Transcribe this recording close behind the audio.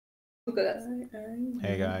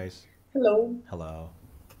Hey guys. Hello. Hello.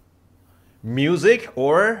 Music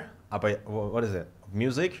or what is it?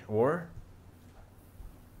 Music or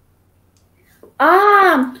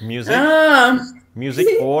music? Music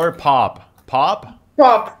or pop? Pop?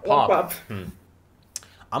 Pop. Pop. Pop.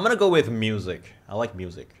 I'm gonna go with music. I like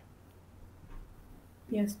music.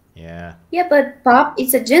 Yes. Yeah. Yeah, but pop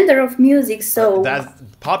is a genre of music, so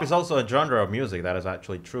Pop is also a genre of music. That is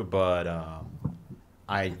actually true, but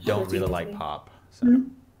I don't really like pop. So.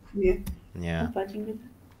 Yeah. Yeah.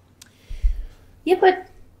 Yeah, but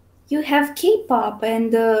you have K-pop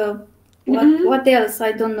and what else?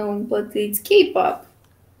 I don't know, but it's K-pop.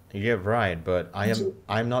 Yeah, right. But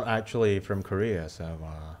I'm not actually from Korea, so.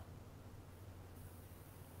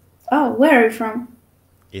 Oh, where are you from?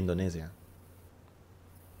 Indonesia.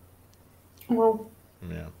 Well,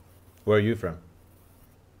 Yeah. Where are you from?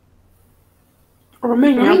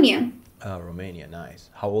 Romania. Oh, Romania. Nice.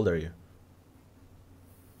 How old are you?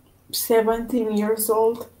 17 years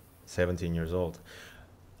old. 17 years old.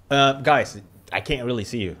 Guys, I can't really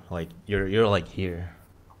see you. Like you're like here.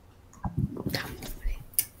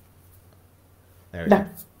 There we go.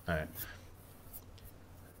 All right.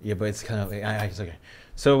 Yeah, but it's kind of it's okay.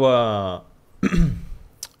 So,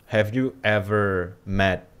 have you ever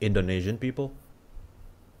met Indonesian people?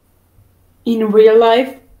 In real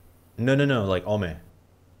life? No, like Ome.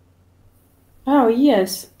 Oh,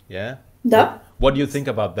 yes. Yeah. Da. What do you think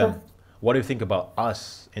about them? What do you think about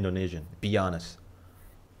us, Indonesian? Be honest.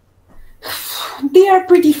 They are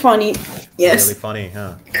pretty funny. Yes. Really funny,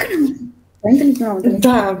 huh?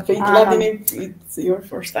 Da, Vladimir, it's your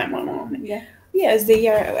first time on OME. Yeah. Yes, they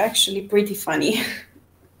are actually pretty funny.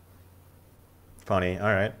 Funny.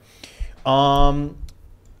 All right. I'm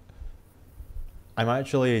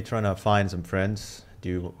actually trying to find some friends. Do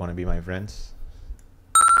you want to be my friends?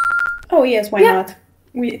 Oh, yes, why not?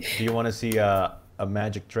 Do you want to see a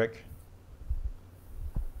magic trick?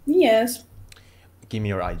 Yes. Give me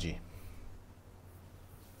your IG.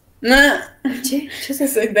 Ce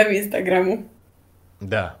să-i dăm Instagram-ul?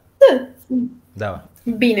 Da. Da.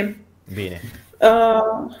 Bine. Bine.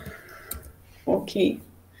 Ok.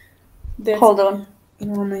 That's Hold on.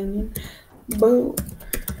 in Romanian. Bă,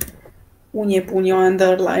 unde pun eu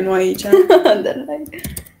underline-ul aici? Underline.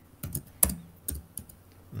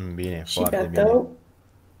 Bine, Și foarte pe-a bine. tău?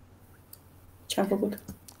 Ce-am făcut?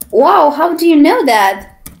 Wow, how do you know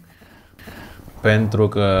that? Pentru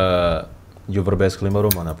că eu vorbesc limba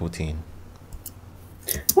română puțin.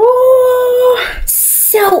 Oh,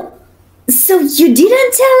 So you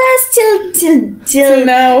didn't tell us till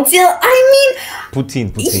no. I mean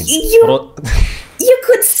Puțin. you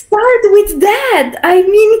could start with that. I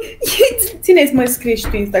mean, Ține-ți mă scrii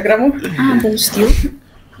pe Instagram-ul? nu știu.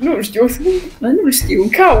 Nu știu. Nu știu.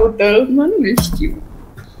 Caută. Nu știu.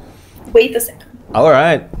 Wait a second. All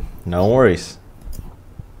right. No worries.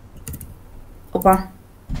 Opa.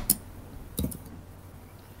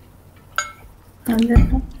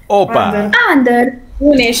 Opa. Under.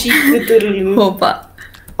 Pune și câtârâlă. Opa.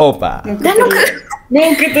 Opa. Dar nu că... Nu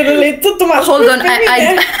câtârâlă, tot tu m-aș Hold on,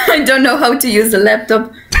 I don't know how to use the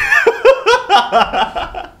laptop.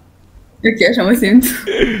 Ok, așa mă simt.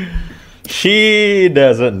 She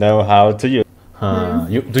doesn't know how to use.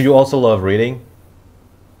 Do you also love reading?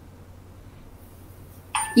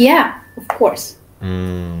 Yeah, of course.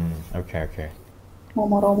 Okay.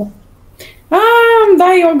 Romo. Îmi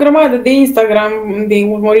dai o grămadă de Instagram, de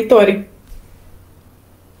urmăritori.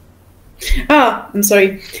 I'm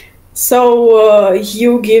sorry. So,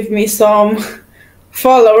 you give me some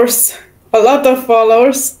followers. A lot of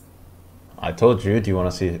followers. I told you. Do you want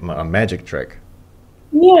to see a magic trick?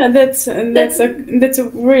 Yeah, that's a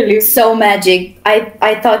really... So magic.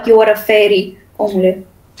 I thought you were a fairy. Omule.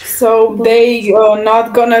 So they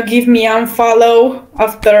not gonna give me unfollow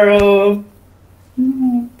after...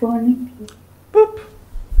 Boop.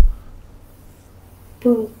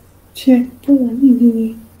 Ce?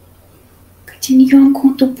 Că țin eu am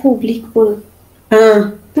contul public, bă.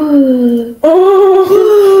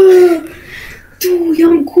 Tu, eu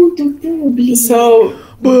am contul public. So...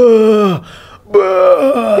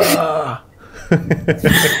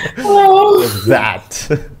 What's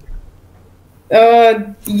that?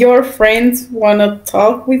 Your friends wanna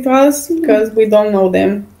talk with us because we don't know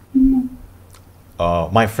them.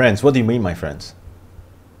 My friends. What do you mean, my friends?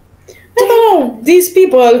 I don't know. These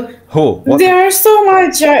people. Who? What? There are so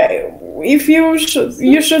much. If you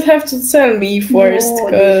should have to tell me first,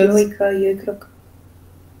 because.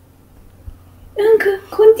 Încă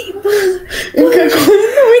continuă.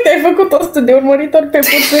 Uite, ai făcut 100 de urmăritori pe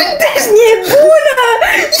putri. Ești nebună!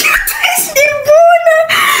 Ești nebună!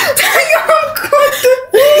 Eu am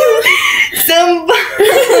contul.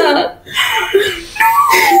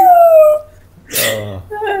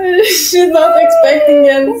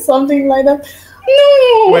 something like that.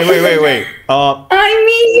 No. Wait. I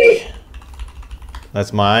mean.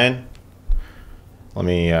 That's mine. Let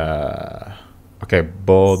me. Okay,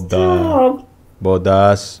 Stop.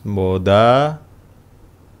 Boda.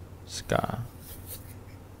 Ska.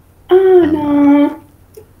 Ana.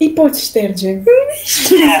 Îi poți șterge.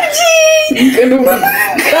 Încă nu.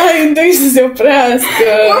 Stai întâi să se oprească.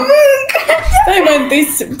 Stai mai întâi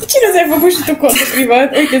să... Cine ți-ai făcut și tu contul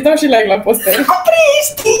privat? Uite, îți dau și like la poster.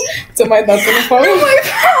 Oprește! Ți-o mai dat un faul? Nu mai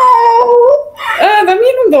vreau! Dar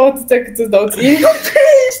mie nu-mi dau atâția cât îți dau ție.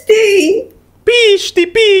 Oprește!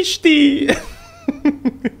 Piști!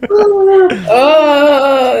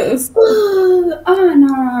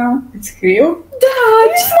 Ana! Îți scriu? Da!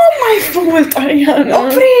 It's not my fault, Ariana.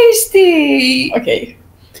 Oprește! Okay.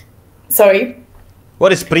 Sorry.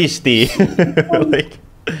 What is pristi? Like.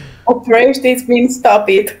 Oprește, it means stop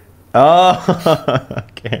it. Oh,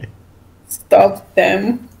 okay. Stop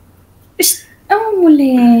them.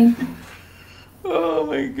 Omule! Oh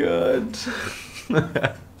my god.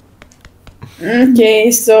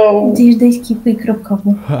 Okay, so... Deci dai schipui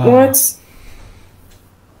crăpcapul. What's...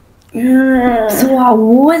 Să o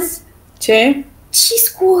auzi? Ce? Ce-s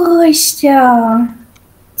cu ăștia?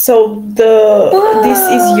 So, this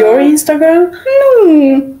is your Instagram?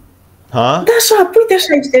 Nu! Huh? Da, așa, uite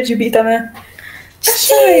așa îi ștergi, iubita mea.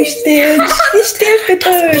 Așa îi ștergi, îi ștergi pe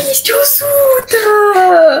toți. Ești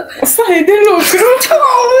 100! Stai de lucru.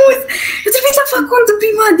 Auzi! Eu trebuie să fac contul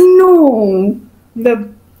privat din nou. Da.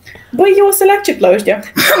 Băi, eu o să le accept la ăștia.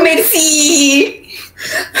 Mersi!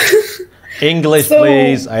 English, So-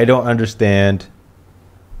 please. I don't understand.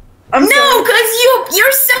 No, because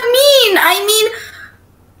you're so mean. I mean,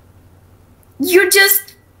 you're just...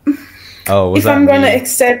 Oh, was If that I'm gonna me?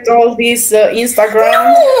 accept all these Instagram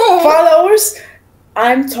No! followers,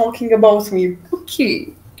 I'm talking about me, Okay.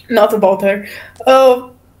 not about her.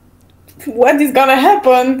 What is gonna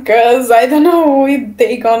happen? Because I don't know if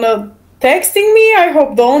they gonna texting me. I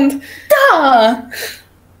hope don't. Da!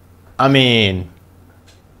 I mean,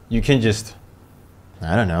 you can just,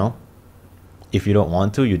 I don't know. If you don't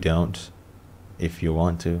want to, you don't. If you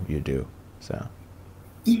want to, you do. So.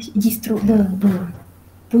 Bă,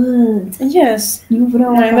 Yes, eu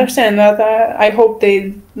vreau... I understand that. I hope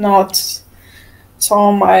they not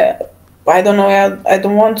some. I don't know. I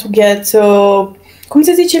don't want to get. Cum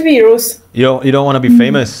se zice virus? You don't want to be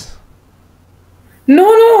famous? No,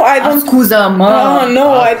 I don't. Scuză-mă!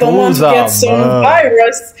 No, I don't want to get Acuză, some mă.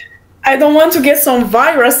 virus. I don't want to get some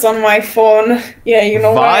virus on my phone. Yeah, you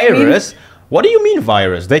know what I mean? Virus? What do you mean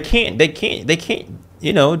virus? They can't,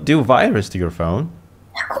 you know, do virus to your phone.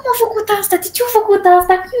 Cum a făcut asta? De ce a făcut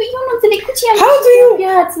asta? Eu nu înțeleg cu ce am How do you- în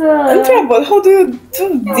viață. Întreabă, how do you do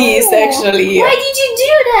this actually? Why did you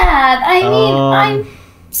do that? I mean, I'm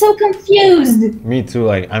so confused. Me too.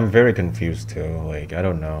 Like, I'm very confused too. Like, I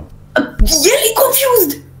don't know. Really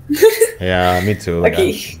confused. Yeah, me too. Like,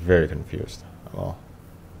 Okay. I'm very confused. Well,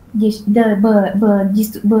 Deci, da, bă,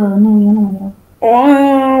 nu, eu nu vreau.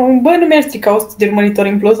 Bă, nu mi-ar strica 100 de urmăritori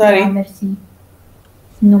în plus, Da, Ari. mersi.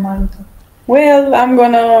 Nu mă ajută. Well, I'm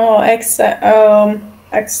gonna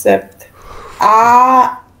accept.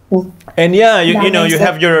 and yeah, you know, you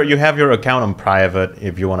Except- have your account on private.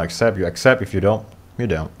 If you want to accept, you accept. If you don't, you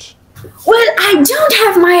don't. Well, I don't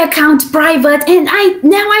have my account private, and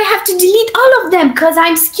now I have to delete all of them because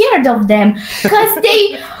I'm scared of them. Because they,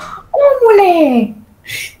 omule,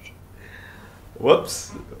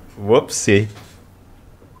 Whoopsie.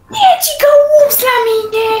 ce că ups la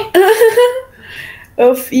mine.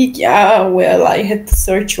 Fiki, well, I had to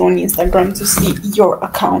search on Instagram to see your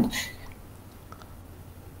account.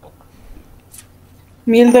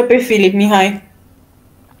 Mi-l dă pe Filip, Mihai.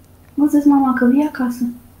 Mă zici mama că vii acasă.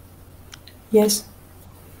 Yes.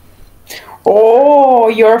 Oh,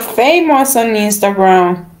 you're famous on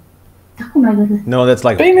Instagram. Dar cum ai găsit? No, that's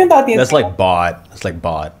like Păi mi-a dat that's like bot. That's like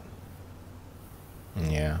bot.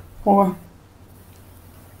 Yeah. Oh,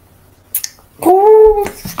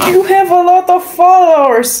 you have a lot of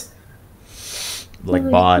followers. Like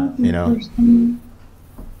bot, you know.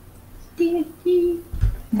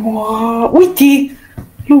 Wow, uite!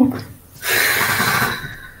 Look!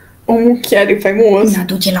 Omul chiar e faimos. Nu,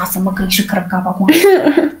 duce, lasă-mă că e și crăcap acum.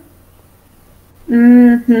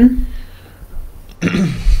 Mhm.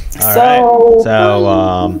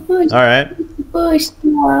 All right. Bă,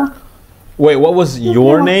 știu. Wait, what was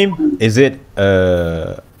your name? Is it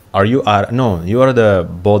are you no, you are the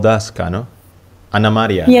Bodaska, no? Ana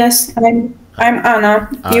Maria. Yes, I'm Anna.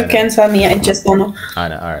 You Anna. can tell me, I just don't know.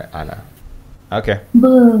 Anna, all right, Anna. Okay. Bă.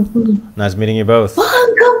 Nice meeting you both. Bă,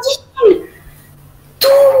 încă vin!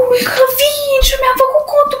 Tu, încă vin și mi-am făcut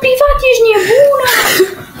contul privat, ești nebună!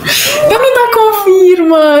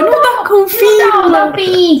 mă, nu da confirmă. Nu dau pe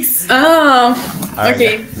X. Ah,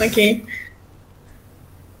 ok.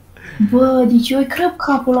 Bă, deci eu îi crăp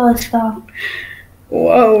capul ăsta.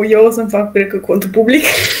 Wow, eu o să-mi fac, cred că, cont public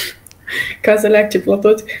ca să le accept la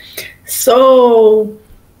toți. So,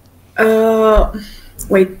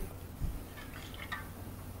 wait.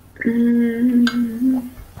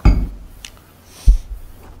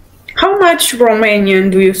 How much Romanian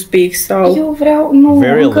do you speak? So, Eu vreau, nu,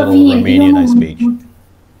 Very încă little vin. Romanian I speak.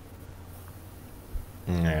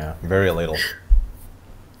 Yeah, very little.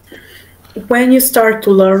 when you start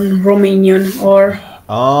to learn Romanian, or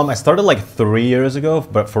I started like 3 years ago,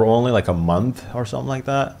 but for only like a month or something like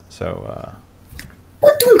that. So, Bă,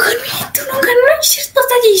 tu încă nu ai și ăsta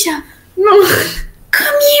deja. nu. Că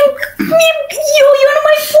eu nu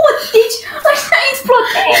mai pot, deci așa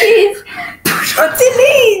explodez. Tu nu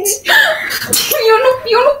înțelegi.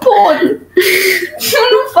 Eu nu pot. Eu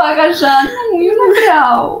nu fac așa, nu, eu nu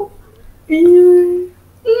vreau.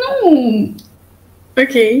 Nu.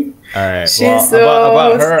 Okay. all right. She's Well,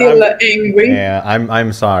 about her, still angry. yeah,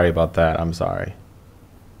 I'm sorry about that. I'm sorry.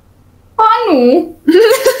 Ba nu.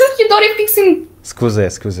 E doar e fix în... Scuze.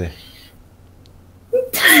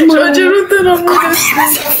 Și-a cerut în română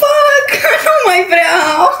să fac. Nu mai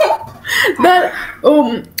vreau. Dar,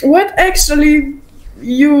 what actually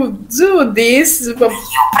you do this?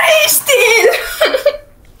 Oprește-l!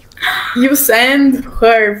 You send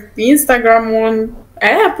her Instagram on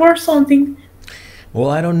app or something? Well,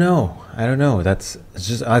 I don't know. It's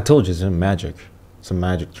just I told you it's magic. It's a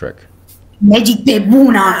magic trick. Magic pe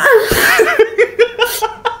buna!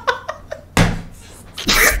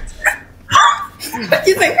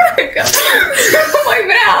 Ce se încurcă? Nu mai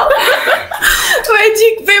vreau.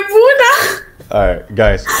 Magic pe buna. All right,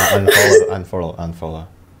 guys, unfollow.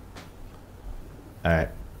 All right.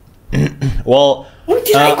 Well,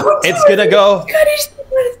 it's gonna go.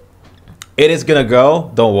 It is gonna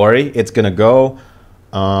go. Don't worry. It's gonna go.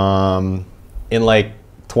 In like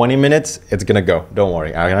 20 minutes, it's gonna go. Don't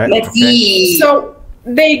worry. All right. Let's see. So,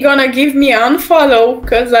 they gonna give me unfollow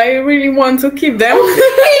because I really want to keep them.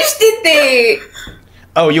 Oprește-te!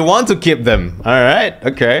 Oh, you want to keep them? All right.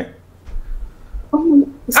 Okay.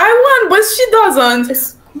 I want, but she doesn't.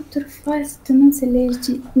 Scuturi fals, tu nu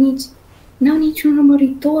înțelegi nici... N-au niciun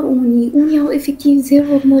urmăritor unii au efectiv 0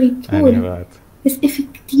 I urmăritori. knew that. Este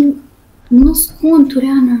efectiv... Nu sunt conturi,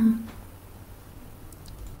 Ana.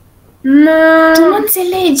 No. Tu nu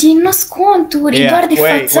înțelegi, nu sunt conturi, e doar de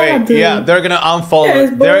fațadă. Yeah, they're gonna unfollow. Yes,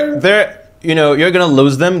 They're you know, you're gonna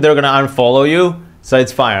lose them. They're gonna unfollow you. So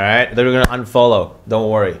it's fine, all right? They're gonna unfollow. Don't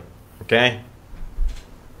worry. Okay?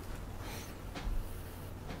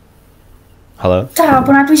 Hello? Da,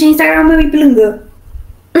 până atunci Instagram mă îi plângă.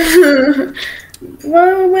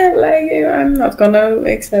 Well, like, I'm not gonna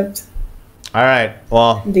accept All right.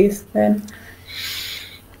 Well, this then.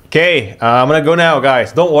 okay. I'm gonna go now,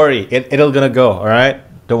 guys. Don't worry. It'll gonna go. All right.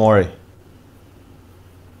 Don't worry.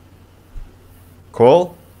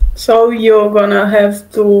 Cool. So you're gonna have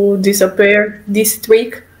to disappear this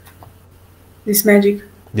week? This magic?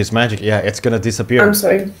 This magic, yeah, it's gonna disappear. I'm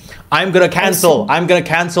sorry. I'm gonna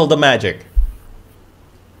cancel the magic.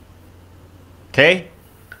 Okay?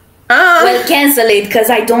 Well, cancel it because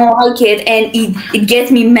I don't like it and it gets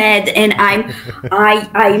me mad and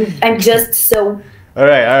I'm just so All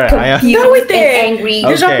right. confused and angry.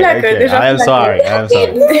 Deja pleacă, deja I am pleacă. sorry.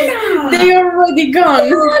 They already gone.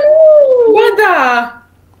 Ba da!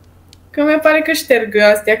 Că mi pare că șterg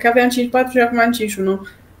astea, că aveam 5-4 și acum am 5-1.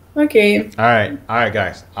 Ok. All right,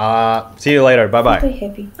 guys. See you later. Bye bye. I'm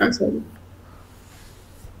happy. I'm sorry.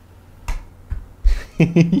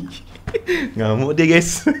 Ngamuk dia,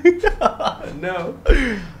 guys. No.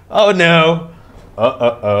 Oh no.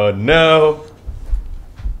 Oh no.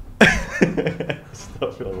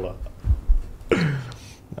 Astagfirullah.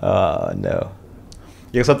 Oh no.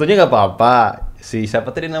 Yang satunya nggak apa-apa. Si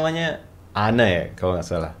siapa tadi namanya? Ana ya, kalau nggak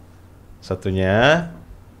salah. Satunya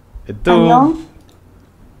itu. Ano?